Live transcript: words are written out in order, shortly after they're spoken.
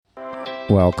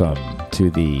Welcome to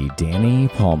the Danny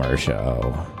Palmer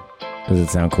Show. Does it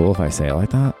sound cool if I say it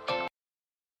like that?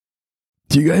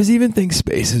 Do you guys even think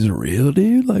space is real,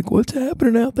 dude? Like, what's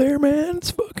happening out there, man?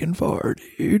 It's fucking far,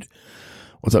 dude.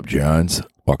 What's up, Johns?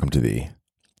 Welcome to the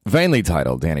vainly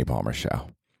titled Danny Palmer Show.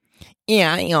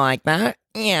 Yeah, you like that?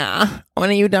 Yeah. When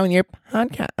are you doing your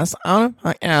podcast?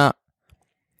 Yeah.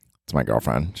 It's my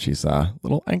girlfriend. She's a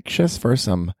little anxious for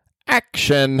some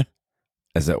action,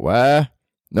 as it were.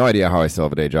 No idea how I still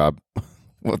have a day job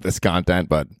with this content,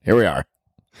 but here we are.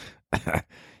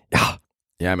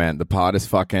 Yeah, man. The pod is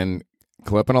fucking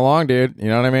clipping along, dude. You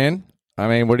know what I mean?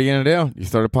 What are you going to do? You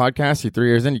start a podcast, you're 3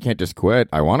 years in, you can't just quit.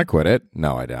 I want to quit it.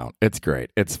 No, I don't. It's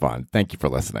great. It's fun. Thank you for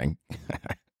listening.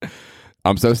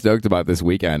 I'm so stoked about this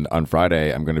weekend. On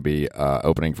Friday, I'm going to be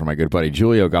opening for my good buddy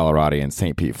Giulio Gallerati in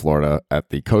St. Pete, Florida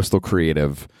at the Coastal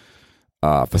Creative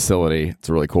facility. It's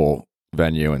a really cool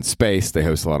venue and space. They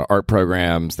host a lot of art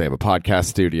programs. They have a podcast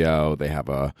studio. They have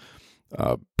a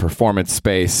performance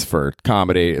space for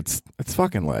comedy. It's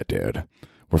fucking lit, dude.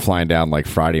 We're flying down like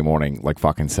Friday morning, like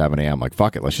fucking 7 a.m. Like,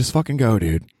 fuck it. Let's just fucking go,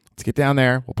 dude. Let's get down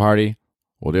there. We'll party.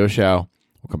 We'll do a show.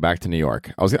 We'll come back to New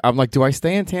York. I'm like, do I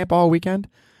stay in Tampa all weekend?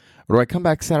 Or do I come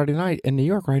back Saturday night in New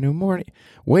York right in the morning?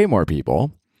 Way more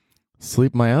people.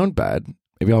 Sleep in my own bed.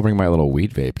 Maybe I'll bring my little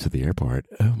weed vape to the airport.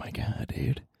 Oh my God,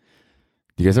 dude.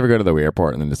 Do you guys ever go to the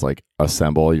airport and then just like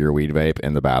assemble your weed vape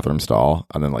in the bathroom stall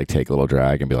and then like take a little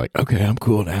drag and be like, okay, I'm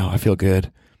cool now. I feel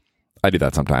good. I do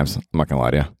that sometimes. I'm not going to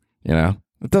lie to you. You know,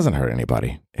 it doesn't hurt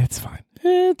anybody. It's fine.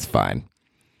 It's fine.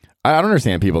 I don't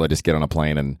understand people that just get on a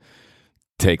plane and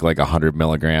take like 100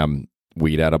 milligram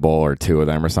weed edible or two of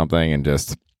them or something and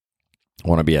just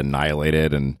want to be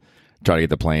annihilated and try to get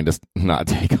the plane just not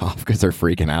take off because they're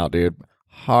freaking out, dude.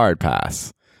 Hard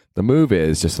pass. The move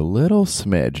is just a little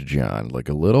smidge, John, like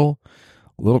a little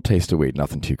taste of weed,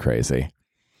 nothing too crazy.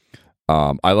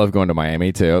 I love going to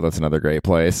Miami too. That's another great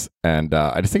place. And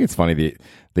I just think it's funny.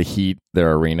 The Heat,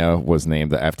 their arena was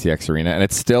named the FTX Arena, and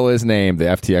it still is named the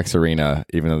FTX Arena,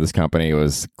 even though this company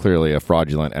was clearly a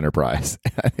fraudulent enterprise.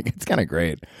 I think it's kind of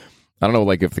great. I don't know,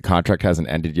 like if the contract hasn't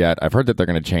ended yet. I've heard that they're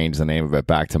going to change the name of it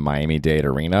back to Miami-Dade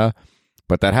Arena,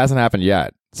 but that hasn't happened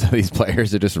yet. So these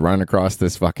players are just running across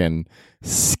this fucking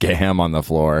scam on the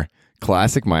floor.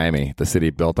 Classic Miami, the city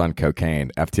built on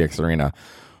cocaine, FTX Arena.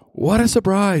 What a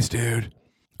surprise, dude.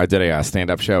 I did a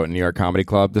stand-up show at New York Comedy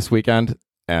Club this weekend,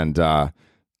 and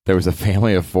there was a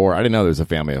family of four. I didn't know there was a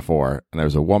family of four, and there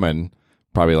was a woman,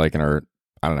 probably like in her,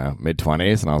 I don't know,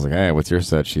 mid-20s, and I was like, hey, what's your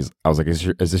set? I was like, is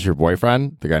this your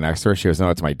boyfriend? The guy next to her? She goes, no,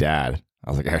 it's my dad. I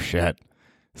was like, oh, shit.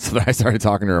 So then I started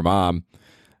talking to her mom,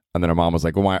 and then her mom was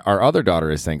like, well, our other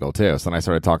daughter is single, too. So then I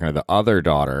started talking to the other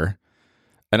daughter,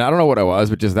 and I don't know what it was,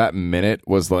 but just that minute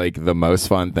was like the most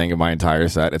fun thing of my entire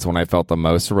set. It's when I felt the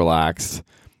most relaxed.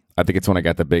 I think it's when I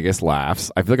got the biggest laughs.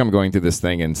 I feel like I'm going through this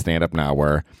thing in stand-up now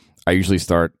where I usually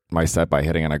start my set by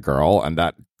hitting on a girl, and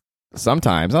that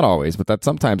sometimes, not always, but that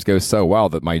sometimes goes so well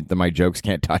that my jokes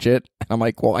can't touch it. And I'm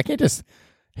like, well, I can't just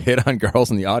hit on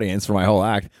girls in the audience for my whole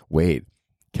act. Wait,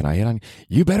 can I hit on?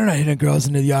 You better not hit on girls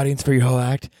into the audience for your whole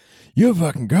act. You have a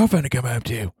fucking girlfriend to come up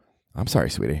to. I'm sorry,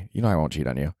 sweetie. You know I won't cheat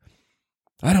on you.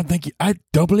 I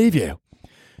don't believe you.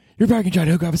 You're probably going to try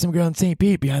to hook up with some girl in St.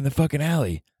 Pete behind the fucking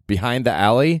alley. Behind the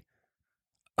alley?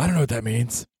 I don't know what that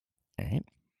means. All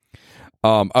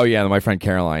right. Oh, yeah, my friend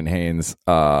Caroline Haynes,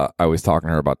 I was talking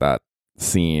to her about that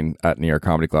scene at New York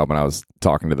Comedy Club when I was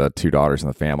talking to the two daughters in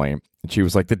the family. And she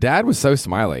was like, the dad was so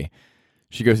smiley.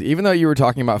 She goes, even though you were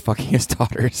talking about fucking his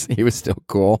daughters, he was still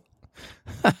cool.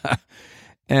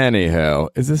 Anywho,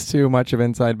 is this too much of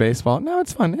inside baseball? No,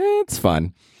 it's fun. It's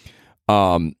fun.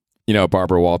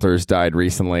 Barbara Walters died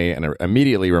recently, and it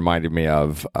immediately reminded me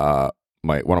of one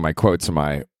of my quotes from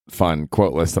my fun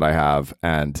quote list that I have.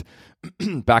 And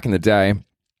back in the day,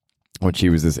 when she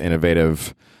was this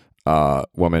innovative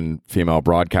woman, female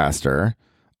broadcaster,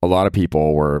 a lot of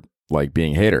people were like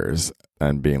being haters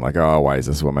and being like, oh, why is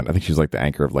this woman? I think she was like the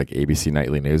anchor of like ABC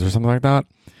Nightly News or something like that.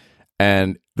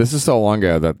 And this is so long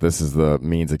ago that this is the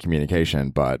means of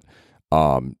communication, but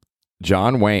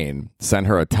John Wayne sent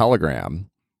her a telegram,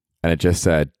 and it just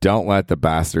said, don't let the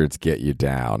bastards get you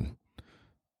down.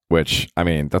 Which, I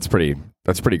mean, that's pretty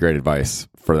great advice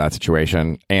for that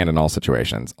situation and in all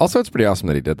situations. Also, it's pretty awesome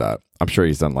that he did that. I'm sure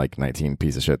he's done like 19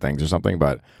 piece of shit things or something,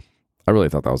 but I really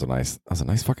thought that was a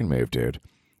nice fucking move, dude.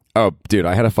 Oh, dude,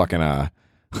 I had a fucking,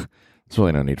 there's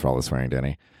really no need for all this swearing,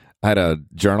 Danny. I had a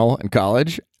journal in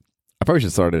college. I probably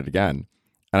should start it again.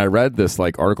 And I read this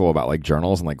like article about like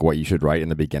journals and like what you should write in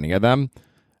the beginning of them.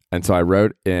 And so I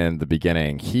wrote in the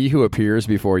beginning, he who appears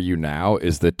before you now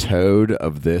is the toad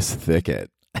of this thicket.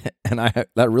 And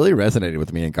that really resonated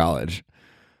with me in college.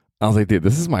 I was like, dude,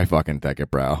 this is my fucking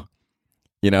thicket, bro.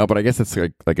 You know, but I guess it's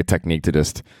like a technique to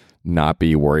just not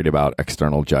be worried about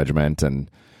external judgment and,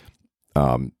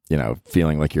 you know,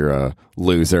 feeling like you're a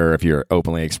loser if you're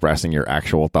openly expressing your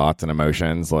actual thoughts and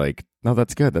emotions. Like, no,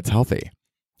 that's good. That's healthy.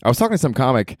 I was talking to some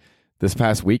comic this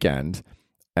past weekend,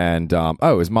 and it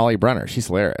was Molly Brenner. She's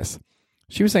hilarious.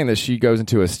 She was saying that she goes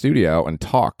into a studio and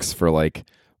talks for like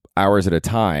hours at a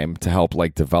time to help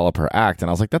like develop her act. And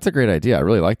I was like, that's a great idea. I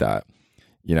really like that.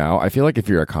 You know, I feel like if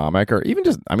you're a comic, or even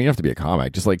just, I mean, you don't have to be a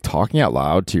comic, just like talking out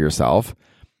loud to yourself,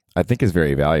 I think is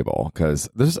very valuable. Because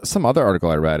there's some other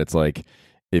article I read. It's like,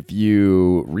 if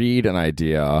you read an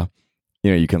idea,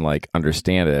 you know, you can like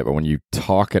understand it. But when you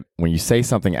talk it, when you say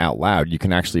something out loud, you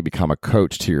can actually become a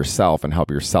coach to yourself and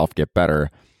help yourself get better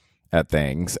at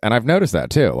things. And I've noticed that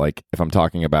too. Like if I'm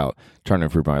talking about trying to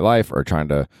improve my life or trying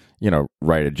to, you know,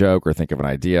 write a joke or think of an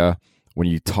idea, when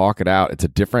you talk it out, it's a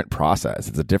different process.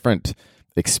 It's a different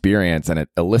experience, and it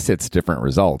elicits different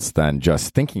results than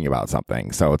just thinking about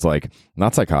something. So it's like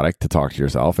not psychotic to talk to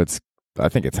yourself. I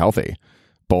think it's healthy,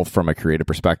 both from a creative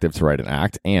perspective to write an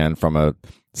act and from a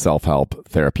self-help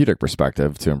therapeutic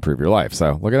perspective to improve your life.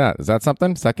 So look at that. Is that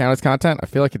something? Does that count as content? I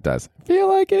feel like it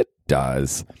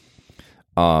does.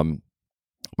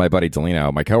 My buddy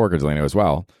Delino, my coworker Delino as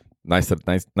well. Nice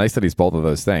that he's both of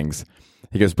those things.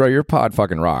 He goes, bro, your pod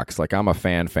fucking rocks. Like, I'm a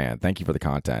fan. Thank you for the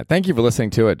content. Thank you for listening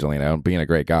to it, Delino, and being a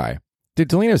great guy. Dude,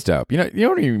 Delino's dope. You know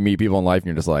when you meet people in life and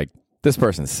you're just like, this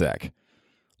person's sick.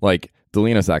 Like,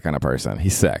 Delino's that kind of person.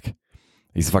 He's sick.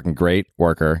 He's a fucking great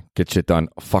worker, gets shit done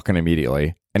fucking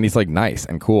immediately. And he's like nice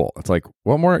and cool. It's like,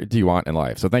 what more do you want in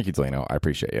life? So thank you, Delino. I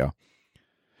appreciate you.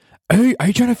 Hey, are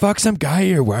you trying to fuck some guy at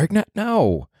your work?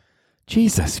 No.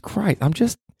 Jesus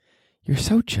Christ. You're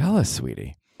so jealous,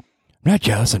 sweetie. I'm not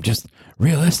jealous. I'm just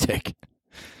realistic.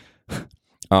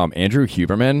 Andrew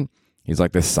Huberman, he's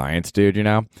like this science dude, you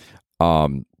know?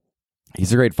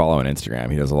 He's a great follow on Instagram.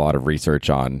 He does a lot of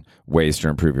research on ways to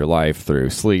improve your life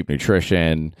through sleep,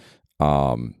 nutrition,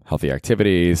 healthy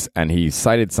activities. And he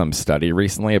cited some study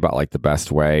recently about like the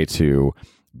best way to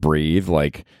breathe,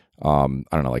 like, I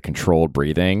don't know, like controlled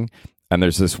breathing. And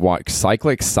there's this one,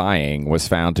 cyclic sighing was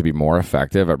found to be more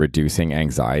effective at reducing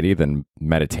anxiety than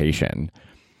meditation.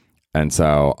 And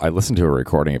so I listened to a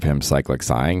recording of him cyclic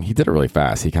sighing. He did it really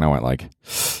fast. He kind of went like,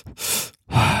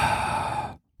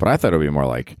 but I thought it would be more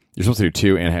like, you're supposed to do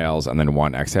 2 inhales and then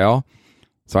 1 exhale.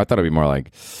 So I thought it'd be more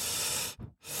like,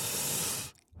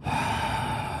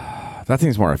 that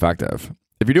seems more effective.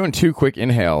 If you're doing 2 quick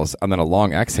inhales and then a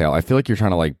long exhale, I feel like you're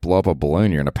trying to like blow up a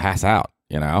balloon. You're going to pass out,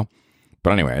 you know?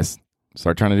 But anyways,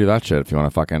 start trying to do that shit if you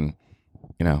want to fucking,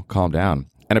 you know, calm down.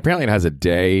 And apparently it has a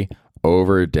day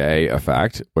over day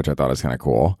effect, which I thought was kind of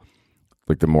cool.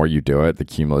 Like the more you do it, the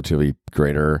cumulatively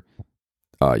greater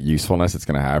usefulness it's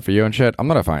going to have for you and shit. I'm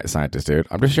not a scientist, dude.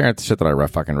 I'm just sharing the shit that I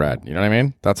fucking read. You know what I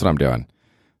mean? That's what I'm doing.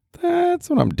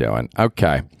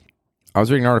 Okay. I was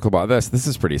reading an article about this. This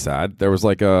is pretty sad. There was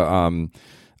like the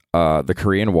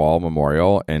Korean Wall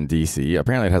Memorial in DC.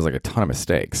 Apparently it has like a ton of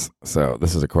mistakes. So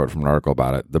this is a quote from an article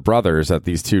about it.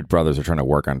 These 2 brothers are trying to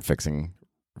work on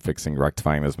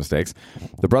rectifying those mistakes.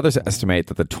 The brothers estimate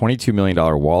that the $22 million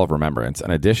wall of remembrance,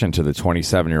 in addition to the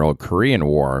 27-year-old Korean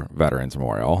War Veterans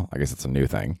Memorial, I guess it's a new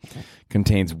thing,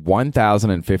 contains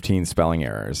 1,015 spelling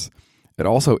errors. It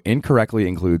also incorrectly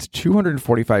includes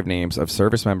 245 names of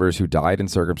service members who died in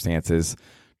circumstances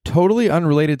totally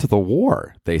unrelated to the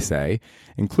war, they say,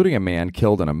 including a man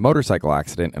killed in a motorcycle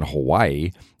accident in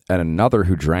Hawaii and another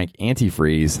who drank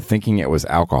antifreeze thinking it was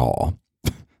alcohol.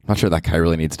 Not sure that guy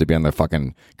really needs to be on the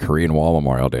fucking Korean Wall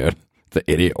Memorial, dude. The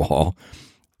idiot wall.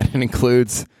 And it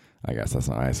includes, I guess that's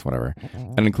nice, whatever.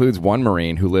 It includes 1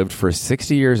 Marine who lived for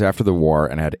 60 years after the war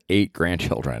and had 8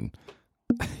 grandchildren.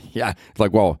 Yeah. It's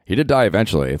like, well, he did die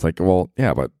eventually. It's like, well,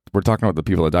 yeah, but we're talking about the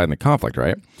people that died in the conflict,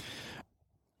 right?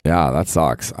 Yeah, that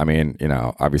sucks. I mean, you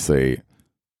know, obviously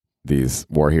these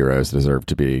war heroes deserve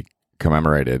to be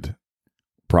commemorated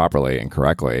properly and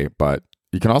correctly, but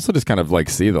you can also just kind of like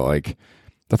see that like,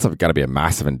 that's got to be a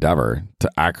massive endeavor to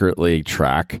accurately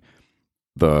track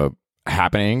the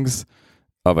happenings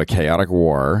of a chaotic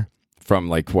war from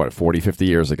like, 40, 50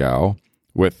 years ago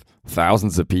with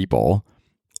thousands of people.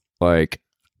 Like,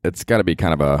 it's got to be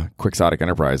kind of a quixotic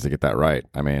enterprise to get that right.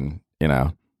 I mean, you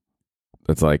know,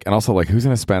 it's like, and also like, who's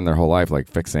going to spend their whole life like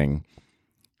fixing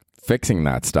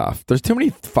that stuff? There's too many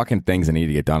fucking things that need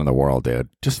to get done in the world, dude.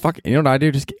 Just you know what I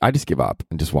do? I just give up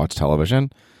and just watch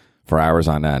television for hours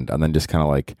on end, and then just kind of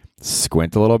like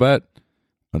squint a little bit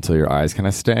until your eyes kind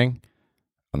of sting,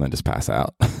 and then just pass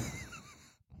out. I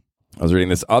was reading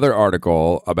this other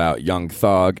article about Young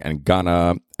Thug and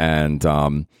Gunna and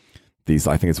these,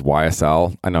 I think it's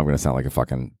YSL. I know I'm going to sound like a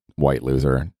fucking white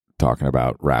loser talking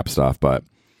about rap stuff, but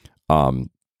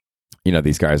you know,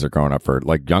 these guys are growing up for,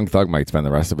 like, Young Thug might spend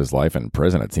the rest of his life in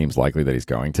prison. It seems likely that he's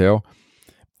going to.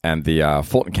 And the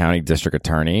Fulton County District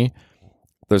Attorney,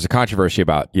 there's a controversy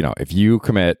about, you know, if you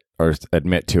commit or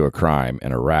admit to a crime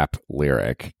in a rap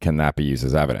lyric, can that be used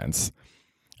as evidence?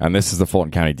 And this is the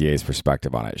Fulton County DA's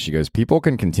perspective on it. She goes, people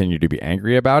can continue to be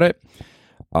angry about it.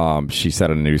 She said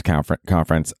at a news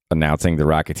conference announcing the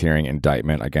racketeering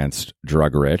indictment against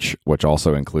Drug Rich, which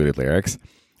also included lyrics.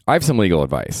 I have some legal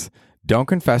advice. Don't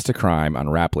confess to crime on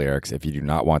rap lyrics if you do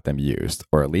not want them used,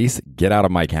 or at least get out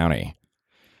of my county.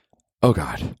 Oh,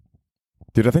 God.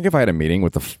 Dude, I think if I had a meeting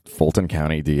with the Fulton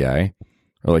County DA,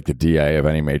 or like the DA of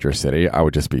any major city, I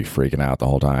would just be freaking out the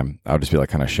whole time. I would just be like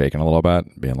kind of shaking a little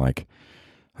bit, being like,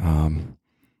 can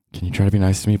you try to be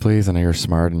nice to me, please? I know you're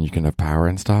smart and you can have power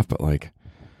and stuff, but like,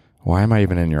 why am I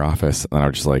even in your office? And I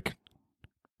would just like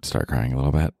start crying a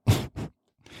little bit.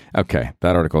 Okay,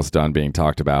 that article's done being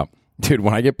talked about. Dude,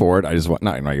 when I get bored, I just want,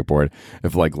 not when I get bored,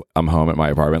 if like I'm home at my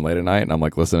apartment late at night and I'm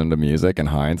like listening to music and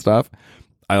high and stuff,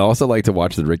 I also like to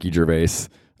watch the Ricky Gervais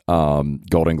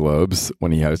Golden Globes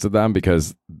when he hosted them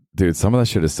because, dude, some of that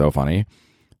shit is so funny.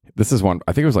 This is one,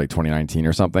 I think it was like 2019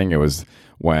 or something. It was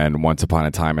when Once Upon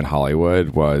a Time in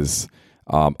Hollywood was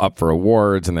up for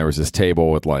awards, and there was this table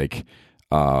with like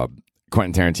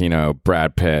Quentin Tarantino,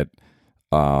 Brad Pitt,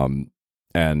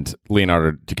 and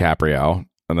Leonardo DiCaprio,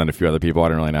 and then a few other people I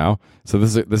don't really know. So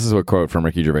this is a quote from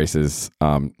Ricky Gervais's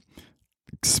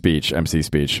speech, MC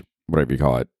speech, whatever you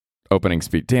call it, opening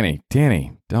speech. Danny,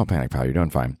 don't panic, pal. You're doing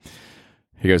fine.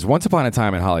 He goes, Once Upon a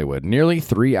Time in Hollywood, nearly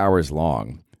 3 hours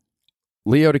long.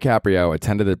 Leo DiCaprio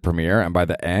attended the premiere, and by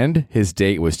the end, his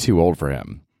date was too old for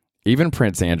him. Even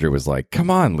Prince Andrew was like, come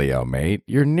on, Leo, mate.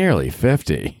 You're nearly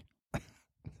 50.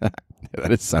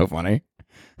 That is so funny.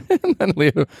 And then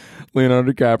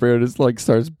Leonardo DiCaprio just like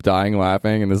starts dying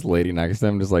laughing, and this lady next to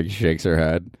him just like shakes her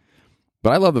head.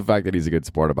 But I love the fact that he's a good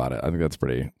sport about it. I think that's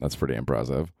pretty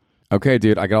impressive. Okay,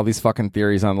 dude, I got all these fucking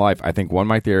theories on life. I think one of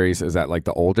my theories is that like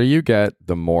the older you get,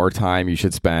 the more time you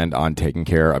should spend on taking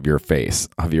care of your face,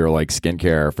 of your like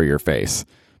skincare for your face.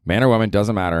 Man or woman,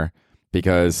 doesn't matter,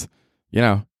 because, you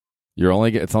know,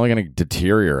 it's only going to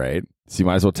deteriorate. So you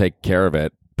might as well take care of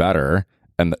it better.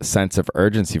 And the sense of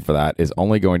urgency for that is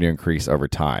only going to increase over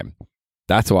time.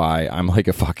 That's why I'm like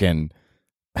a fucking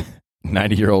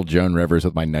 90-year-old Joan Rivers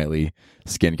with my nightly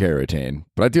skincare routine.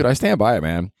 But I stand by it,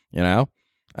 man. You know?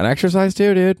 And exercise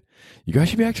too, dude. You guys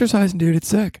should be exercising, dude. It's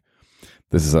sick.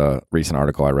 This is a recent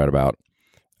article I read about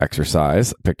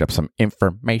exercise. Picked up some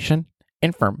information.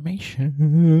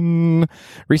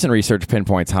 Recent research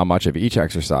pinpoints how much of each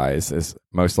exercise is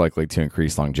most likely to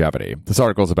increase longevity. This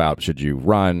article is about, should you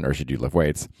run or should you lift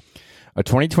weights? A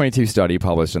 2022 study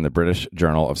published in the British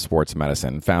Journal of Sports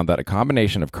Medicine found that a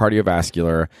combination of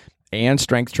cardiovascular and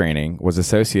strength training was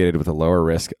associated with a lower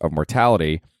risk of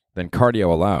mortality than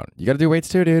cardio alone. You got to do weights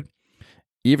too, dude.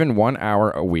 Even 1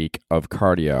 hour a week of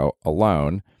cardio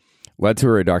alone led to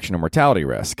a reduction in mortality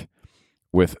risk,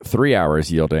 with 3 hours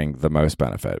yielding the most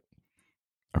benefit.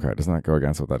 Okay, doesn't that go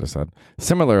against what I just said?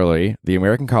 Similarly, the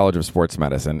American College of Sports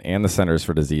Medicine and the Centers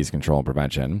for Disease Control and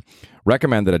Prevention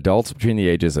recommend that adults between the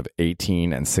ages of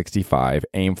 18 and 65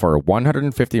 aim for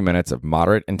 150 minutes of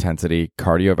moderate intensity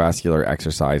cardiovascular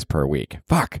exercise per week.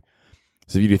 Fuck.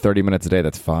 So if you do 30 minutes a day,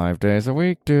 that's 5 days a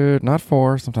week, dude, not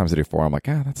 4. Sometimes I do 4. I'm like,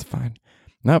 that's fine.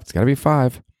 Nope, it's got to be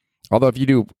 5. Although if you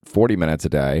do 40 minutes a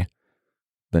day,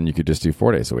 then you could just do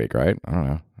 4 days a week, right? I don't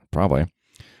know. Probably.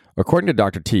 According to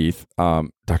Dr. Keith,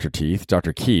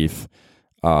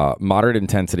 moderate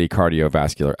intensity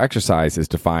cardiovascular exercise is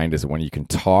defined as when you can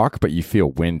talk, but you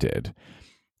feel winded.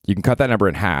 You can cut that number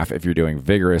in half if you're doing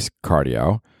vigorous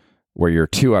cardio, where you're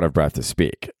too out of breath to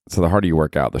speak. So the harder you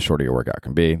work out, the shorter your workout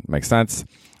can be. Makes sense.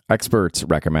 Experts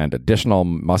recommend additional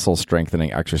muscle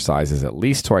strengthening exercises at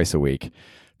least twice a week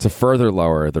to further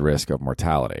lower the risk of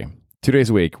mortality. 2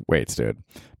 days a week, weights, dude.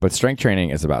 But strength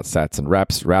training is about sets and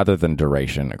reps rather than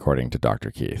duration, according to Dr.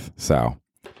 Keith. So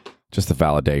just a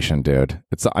validation, dude.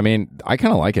 I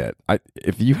kind of like it.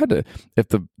 If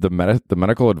the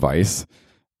medical advice,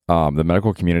 the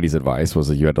medical community's advice was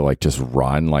that you had to like just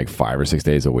run like 5 or 6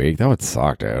 days a week, that would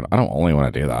suck, dude. I don't only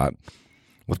want to do that.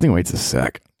 Lifting weights is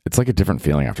sick. It's like a different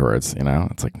feeling afterwards, you know?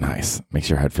 It's like nice.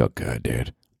 Makes your head feel good,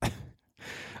 dude.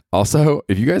 Also,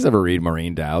 if you guys ever read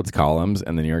Maureen Dowd's columns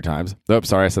in the New York Times,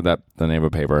 sorry, I said that the name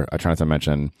of a paper. I try not to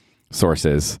mention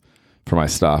sources for my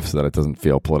stuff so that it doesn't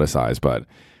feel politicized, but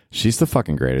she's the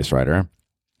fucking greatest writer.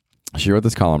 She wrote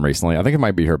this column recently. I think it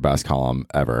might be her best column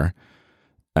ever.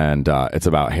 And it's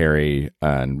about Harry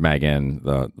and Meghan,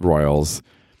 the royals.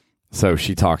 So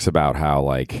she talks about how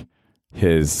like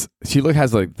has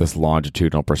like this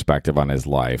longitudinal perspective on his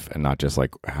life and not just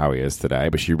like how he is today,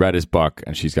 but she read his book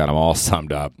and she's got them all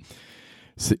summed up.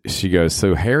 So she goes,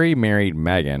 so Harry married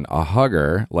Meghan, a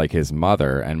hugger like his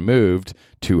mother, and moved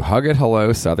to Hug It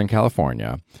Hello, Southern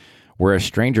California, where a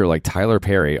stranger like Tyler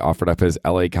Perry offered up his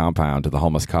LA compound to the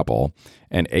homeless couple,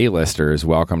 and A-listers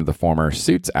welcomed the former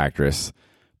Suits actress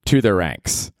to their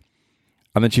ranks.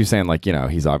 And then she was saying, like, you know,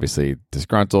 he's obviously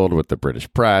disgruntled with the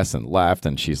British press and left.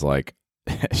 And she's like,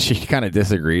 she kind of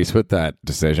disagrees with that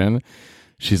decision.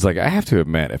 She's like, I have to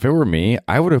admit, if it were me,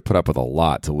 I would have put up with a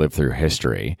lot to live through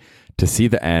history, to see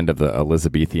the end of the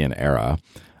Elizabethan era.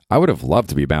 I would have loved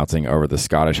to be bouncing over the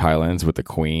Scottish Highlands with the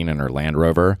Queen and her Land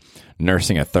Rover,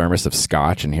 nursing a thermos of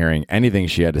scotch and hearing anything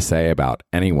she had to say about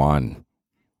anyone.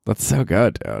 That's so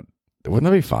good, dude. Wouldn't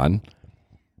that be fun?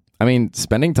 I mean,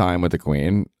 spending time with the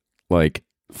Queen, like,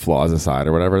 flaws aside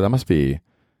or whatever, that must be,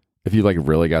 if you like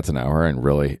really got to know her and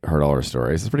really heard all her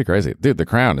stories, it's pretty crazy. Dude, The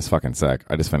Crown is fucking sick.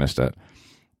 I just finished it.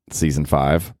 Season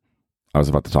 5. I was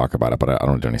about to talk about it, but I don't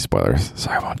want to do any spoilers, so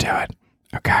I won't do it.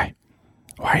 Okay.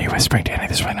 Why are you whispering, Danny?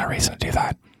 There's really no reason to do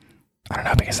that. I don't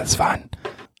know, because it's fun.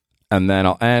 And then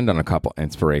I'll end on a couple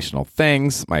inspirational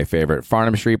things. My favorite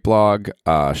Farnham Street blog,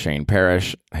 Shane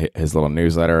Parrish, his little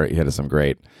newsletter, he had some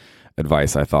great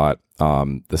advice, I thought.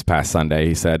 This past Sunday,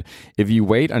 he said, if you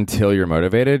wait until you're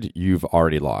motivated, you've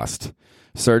already lost.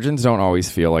 Surgeons don't always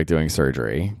feel like doing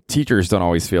surgery. Teachers don't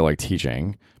always feel like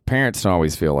teaching. Parents don't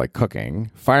always feel like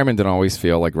cooking. Firemen don't always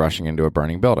feel like rushing into a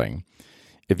burning building.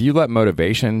 If you let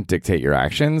motivation dictate your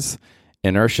actions,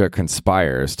 inertia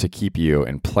conspires to keep you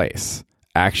in place.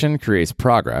 Action creates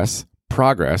progress.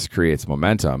 Progress creates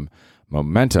momentum.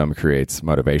 Momentum creates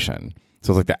motivation.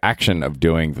 So it's like the action of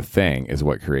doing the thing is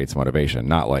what creates motivation,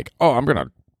 not like, oh, I'm going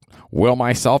to will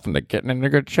myself into getting into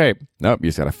good shape. Nope, you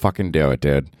just got to fucking do it,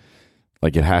 dude.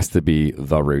 Like, it has to be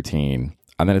the routine.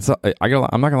 And then I'm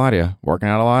not going to lie to you, working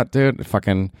out a lot, dude,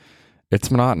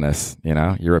 it's monotonous, you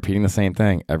know? You're repeating the same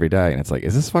thing every day, and it's like,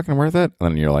 is this fucking worth it?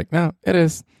 And then you're like, no, it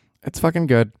is. It's fucking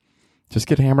good. Just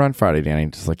get hammered on Friday, Danny,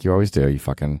 just like you always do, you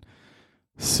fucking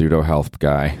pseudo-health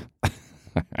guy.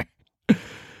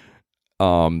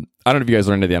 I don't know if you guys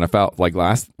are into the NFL. Like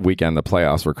last weekend, the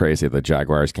playoffs were crazy. The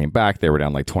Jaguars came back. They were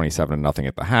down like 27-0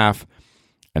 at the half.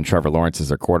 And Trevor Lawrence is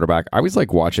their quarterback. I always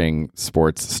like watching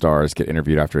sports stars get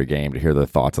interviewed after a game to hear their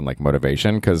thoughts on like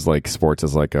motivation, because like sports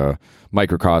is like a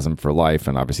microcosm for life.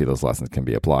 And obviously those lessons can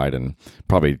be applied and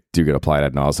probably do get applied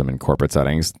ad nauseum in corporate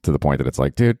settings, to the point that it's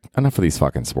like, dude, enough of these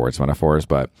fucking sports metaphors.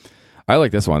 But I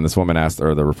like this one. This woman asked,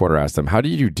 or the reporter asked him, how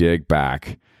did you dig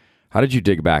back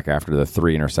after the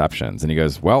 3 interceptions? And he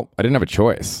goes, well, I didn't have a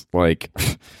choice. Like,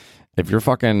 if you're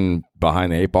fucking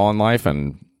behind the 8 ball in life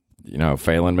and, you know,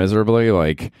 failing miserably,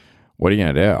 like, what are you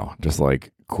going to do? Just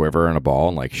like quiver in a ball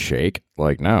and like shake?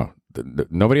 Like, no,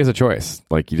 nobody has a choice.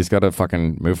 Like, you just got to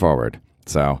fucking move forward.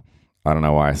 So I don't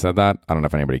know why I said that. I don't know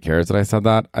if anybody cares that I said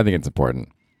that. I think it's important.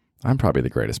 I'm probably the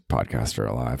greatest podcaster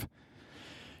alive.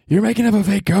 You're making up a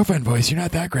fake girlfriend voice. You're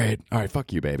not that great. All right,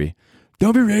 fuck you, baby.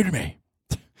 Don't be rude to me.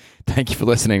 Thank you for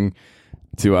listening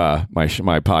to my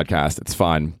podcast. It's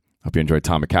fun. Hope you enjoyed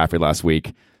Tom McCaffrey last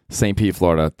week. St. Pete,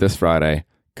 Florida, this Friday.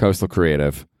 Coastal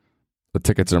Creative. The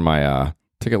tickets are my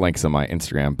ticket links in my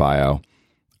Instagram bio.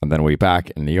 And then we'll be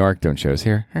back in New York doing shows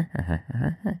here.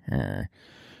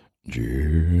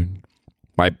 June.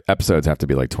 My episodes have to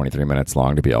be like 23 minutes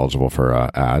long to be eligible for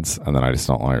ads. And then I just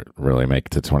don't want to really make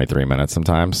it to 23 minutes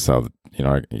sometimes. So, you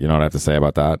know what I have to say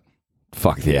about that?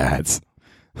 Fuck the ads.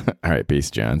 All right, peace,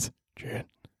 Jones. June.